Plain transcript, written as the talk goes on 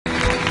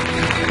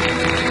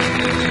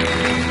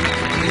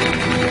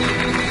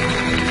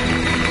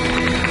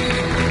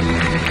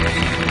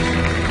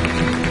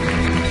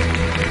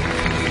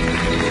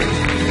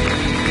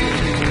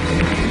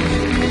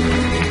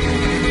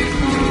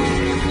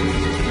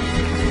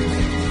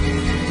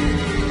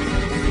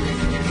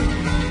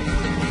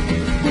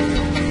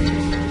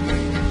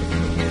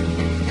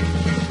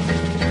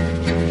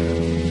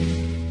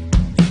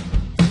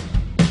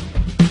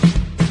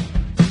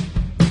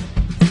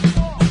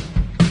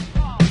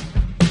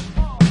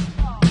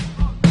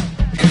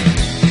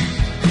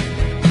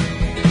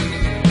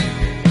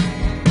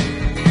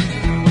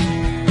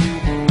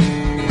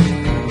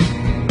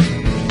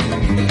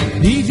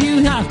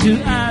have to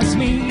ask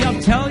me,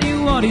 I'll tell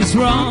you what is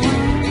wrong.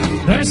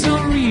 There's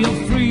no real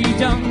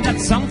freedom,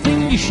 that's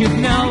something you should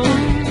know.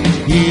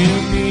 You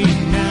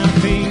mean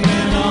nothing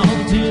at all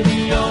to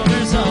the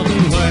owners of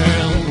the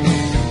world.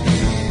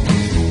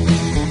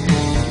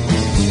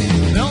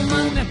 They'll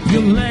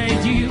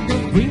manipulate you,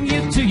 they'll bring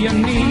you to your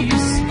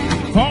knees.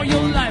 For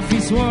your life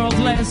is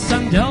worthless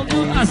and they'll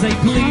do as they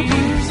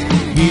please.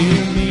 You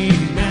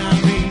mean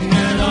nothing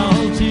at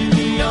all to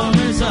the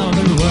owners of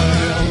the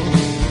world.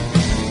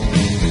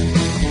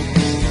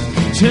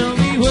 Tell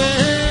me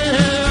where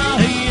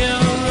are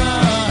your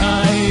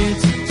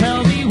eyes?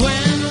 Tell me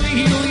when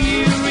will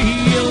you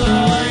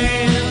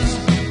realize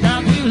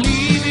that we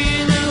live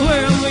in a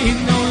world with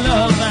no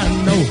love and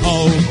no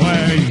hope,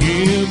 where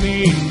you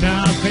mean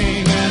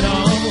nothing at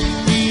all,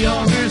 the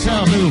owners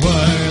of the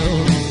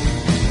world.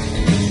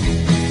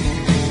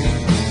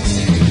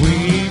 We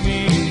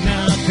mean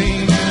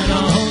nothing at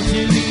all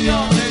to the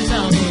owners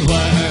of the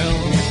world.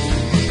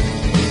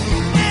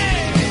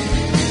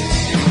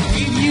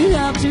 If you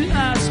have to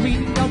ask me,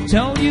 I'll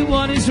tell you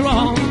what is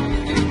wrong.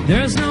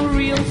 There's no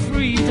real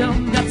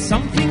freedom, that's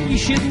something you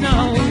should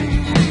know.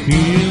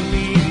 You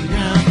mean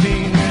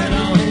nothing at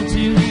all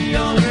to the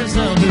owners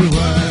of the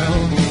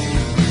world.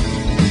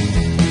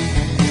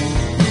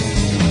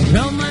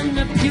 They'll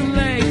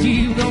manipulate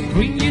you, they'll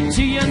bring you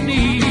to your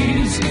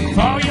knees.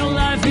 For your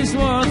life is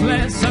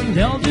worthless and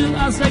they'll do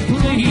as they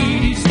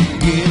please.